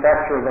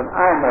manufacture of an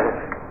eye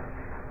medicine,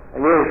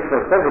 used for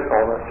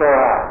physical or sore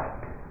eyes.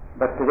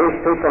 But these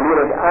people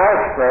needed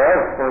eyes there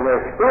for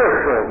their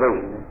spiritual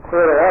vision,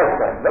 clear their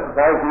eyesight, but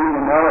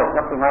vision, or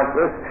something like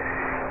this,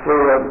 to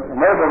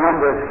enable them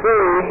to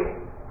see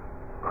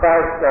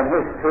Christ and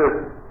His truth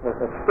with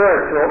a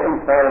spiritual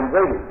insight and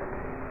vision.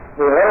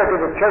 The letter to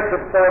the church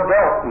at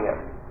Philadelphia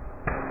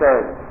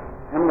says,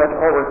 "Him that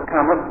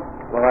overcometh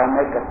will I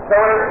make a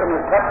pillar in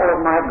the temple of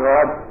my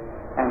God,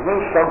 and he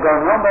shall go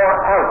no more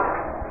out."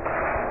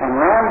 And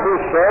Ramsey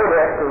showed,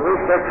 after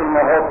researching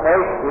the whole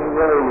place, he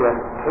really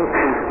proved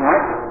these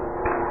points.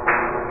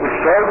 He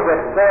showed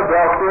that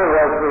Philadelphia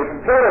was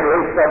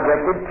repeatedly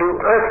subjected to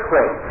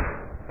earthquakes.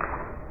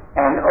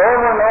 And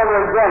over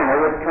again there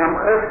would come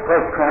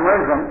earthquake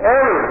tremors, and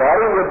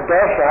everybody would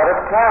dash out of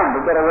town to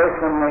get away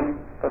from the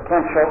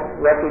potential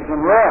wreckage and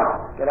ruin.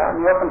 Get out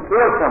in the open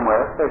field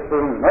somewhere if they're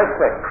seeing an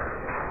earthquake.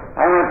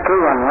 I went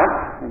through one once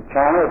in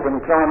China. It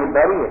didn't kill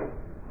anybody.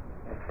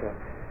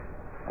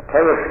 I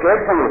tell you, it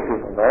scared some of the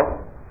people, though.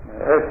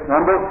 The earth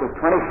rumbled for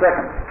 20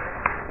 seconds.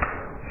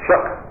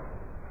 Shook.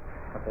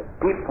 With a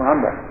deep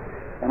rumble.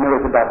 And there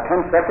was about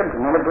 10 seconds, and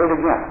then it did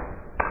again.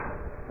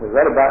 We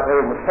read about it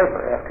in the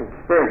paper after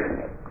experiencing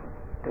it.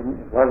 It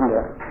wasn't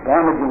a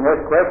damaging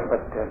earthquake,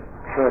 but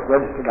sure it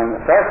registered on the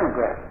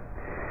seismograph.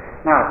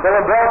 Now,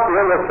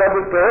 Philadelphia was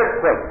subject to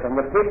earthquakes, and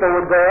the people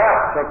would go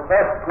out. So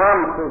Christ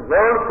promises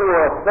those who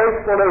are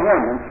faithful to Him,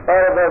 in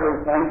spite of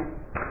everything,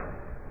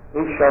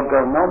 He shall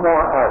go no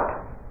more out.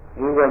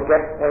 He will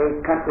get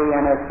a country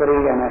and a city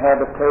and a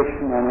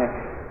habitation and a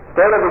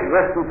state of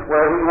existence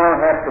where He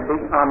won't have to be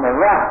on the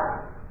run.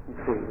 You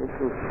see, this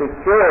is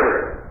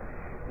security.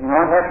 He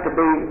won't have to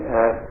be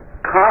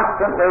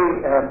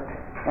constantly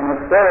in a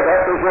state of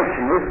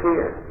apprehension. You see,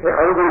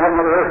 are we going to have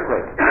another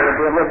earthquake? Will there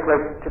be an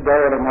earthquake today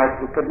or tomorrow?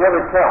 You could never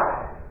tell.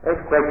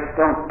 Earthquakes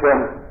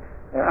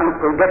they're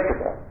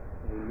unpredictable.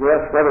 The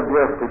U.S. Weather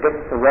Bureau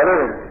predicts the weather,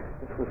 and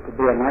this was to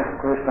be a nice,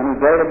 clear, sunny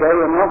day today,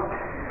 you know.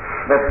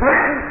 But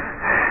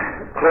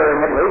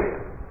clearing at least.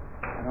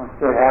 I don't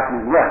see it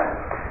happening yet.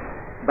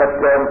 But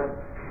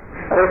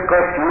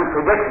earthquakes are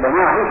unpredictable.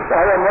 Now,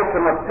 I will make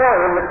them a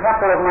pillar in the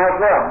temple of my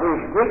God.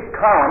 These Greek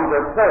columns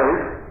or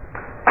pillars,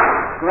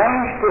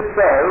 strange to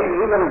say,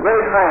 even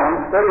great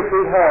columns, 30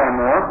 feet high or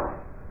more,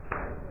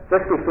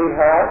 50 feet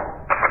high,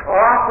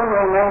 often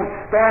remain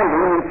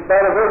standing in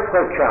spite of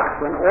earthquake shocks.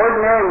 When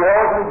ordinary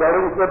walls and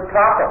buildings would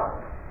topple,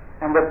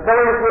 and the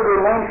pillars would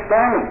remain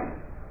standing.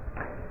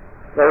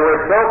 They were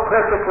so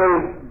perfectly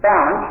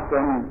balanced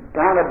and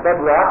down at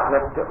bedrock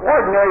that the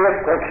ordinary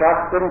earthquake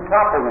shocks didn't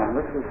topple them.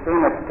 This is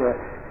seen at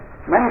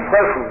many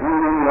places in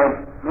the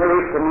Near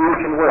East and the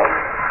ancient world.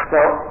 So,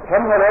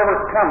 him that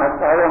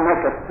overcometh, I will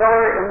make a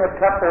pillar in the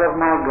temple of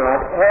my God,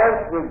 as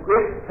the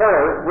Greek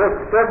pillar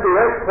withstood the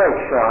earthquake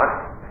shock,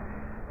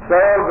 so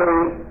the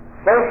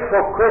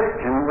faithful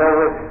Christian will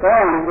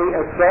withstand the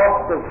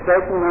assaults of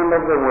Satan and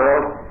of the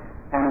world,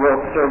 and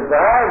will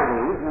survive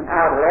these and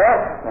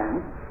outlast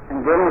them, and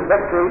gain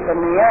victory in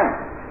the end.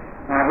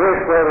 Now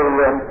here's where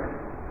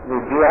the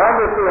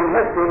geography and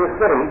history of the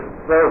city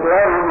goes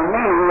right on the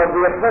meaning of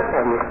the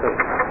epistle, you see.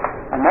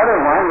 Another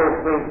one is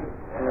the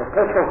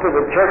epistle to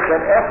the church at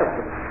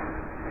Ephesus.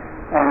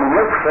 And in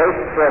this case,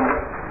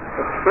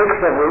 it speaks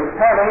of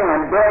repenting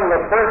and doing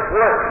the first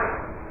works,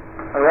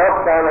 or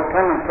else I will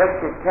come and take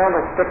your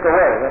candlestick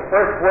away, the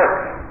first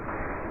works.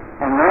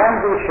 And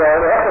Ramsey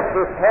showed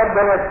Ephesus had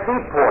been a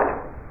seaport.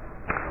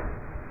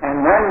 And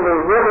when the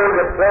river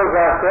that flows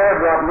out there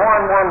brought more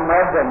and more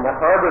mud, and the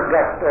harbor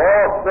got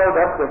all filled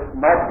up with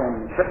mud,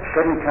 and ships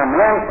couldn't come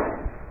in,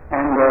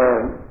 and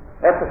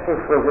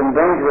Ephesus was in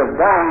danger of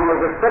dying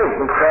as a city,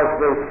 because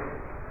the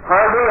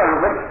harbor on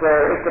which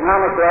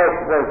economic life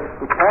was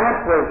dependent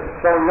was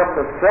filling up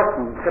with silt,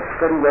 and ships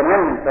couldn't get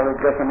in, and so they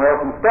just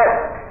rose instead.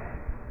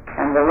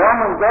 And the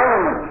Roman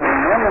government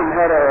came in and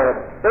had a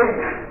big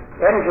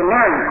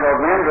engineering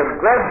program to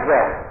dredge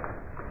that.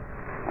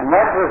 And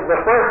that was the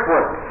first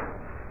work.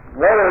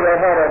 Later they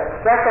had a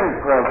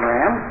second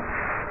program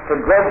to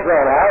dredge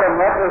that out, and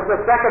that was the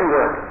second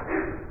work.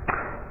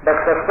 But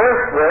the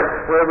first works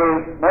were the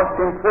most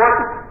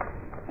important.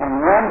 And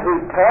Ramsey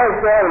ties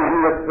that in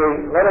with the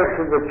letter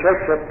to the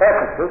church at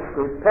Ephesus,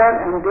 repent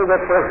and do the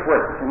first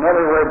works. In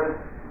other words,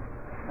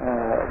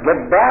 get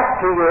back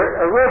to your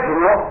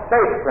original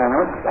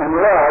faithfulness and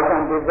love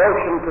and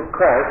devotion to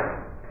Christ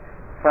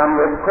from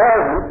the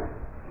present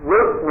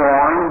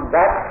lukewarm,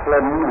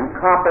 backslidden, and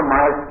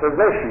compromised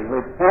position.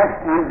 Repent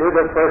and do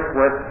the first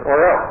works or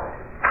else.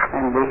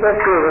 And the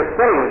issue of the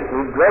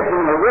city,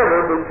 dredging the river,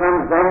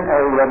 becomes then a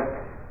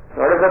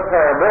sort of a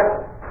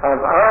parable of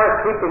our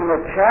keeping the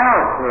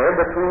channel clear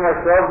between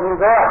ourselves and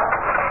God,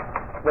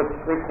 which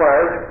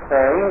requires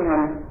praying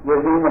and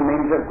using the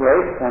means of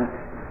grace and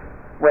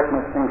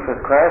witnessing for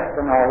Christ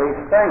and all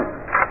these things.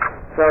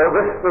 So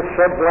this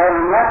sheds light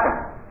on nothing.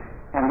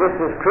 And this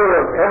is true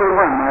of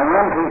everyone. Now,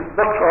 Ramsey's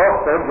book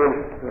also gives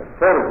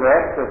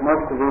photographs of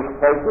most of these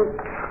places.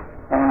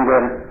 And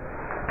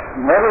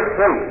in every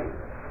case,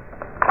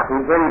 he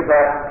brings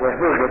back, well,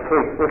 here's the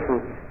case. This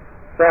is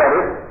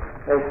Sardis.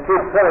 There's two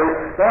pillars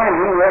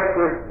standing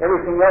after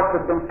everything else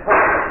had been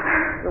taught.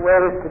 The way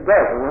it is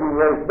today. When you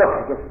read his book,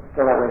 I guess it's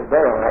still that way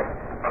today, all right.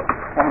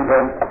 And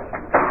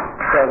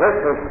so this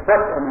has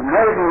put an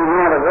amazing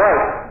amount of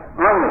light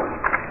on this.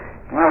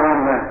 Now,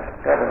 when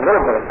got a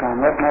little bit of time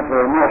left, not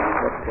very much,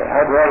 but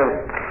I'd rather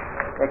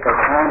take our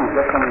time and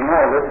get something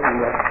out of this and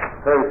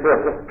very good,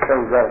 just so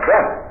we got it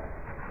done.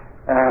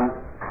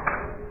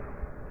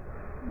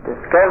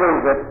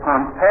 Discoveries at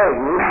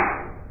Pompeii,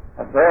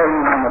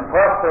 bearing on the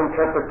partial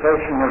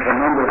interpretation of the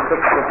number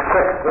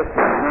 666, this is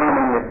the name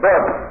in your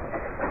book,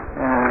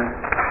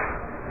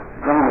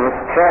 one of this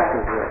chapter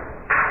here,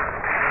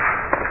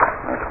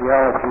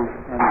 Archaeology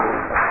and the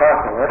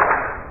Apocalypse.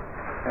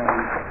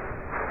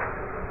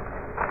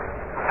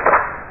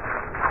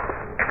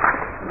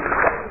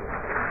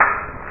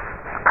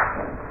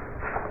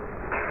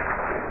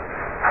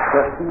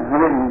 Question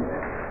 111,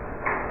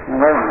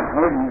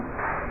 101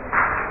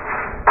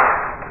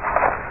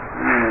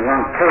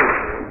 page.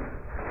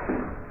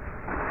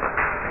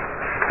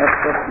 That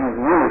question is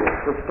limited.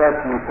 This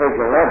starts on page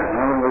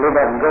 11. We'll leave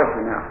that and go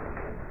for now.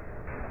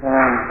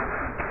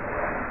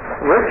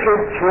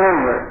 Richard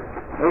Chandler,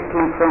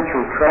 18th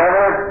century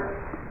traveler,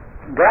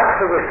 got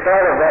to the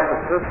site of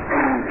Ephesus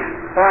and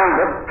found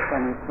it,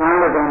 and found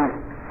it in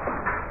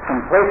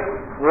complete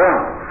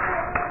ruins.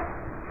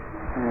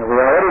 We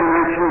already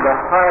mentioned the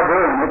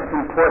harbor and its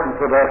importance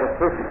at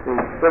Ephesus. The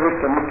civic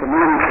and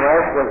economic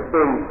life was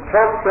being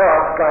choked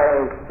off by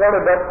a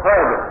filled-up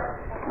harbor.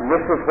 And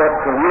this is what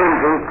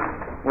Ramsey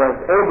was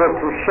able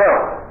to show.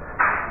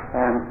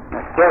 And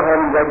I still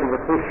haven't read the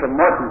piece from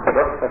Morton's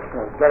book, but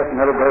I'll get it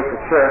another day for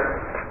sure.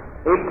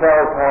 He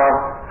tells how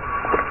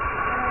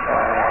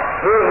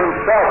he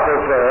himself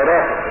was there at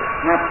Ephesus,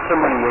 not too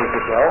many years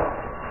ago.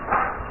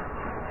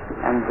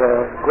 And the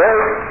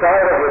great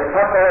site of the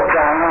Temple of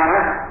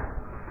Diana,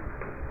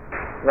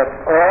 that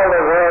all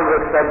the world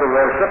was said to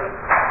worship,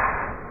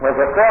 was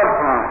a frog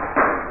pond.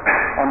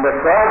 And the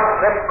frogs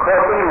kept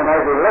croaking, and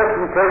as he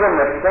listened to them,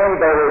 it seemed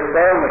they were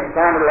saying, it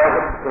sounded like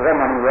it to him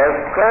anyway,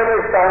 great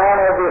is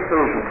Diana of the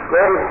Ephesians,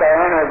 great is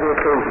Diana of the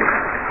Ephesians,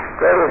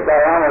 great is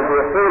Diana of the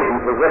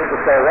Ephesians, as if to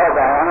say, well,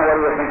 Diana, what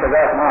do you think of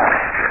that now?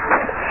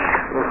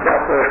 We'll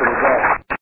stop there for the day.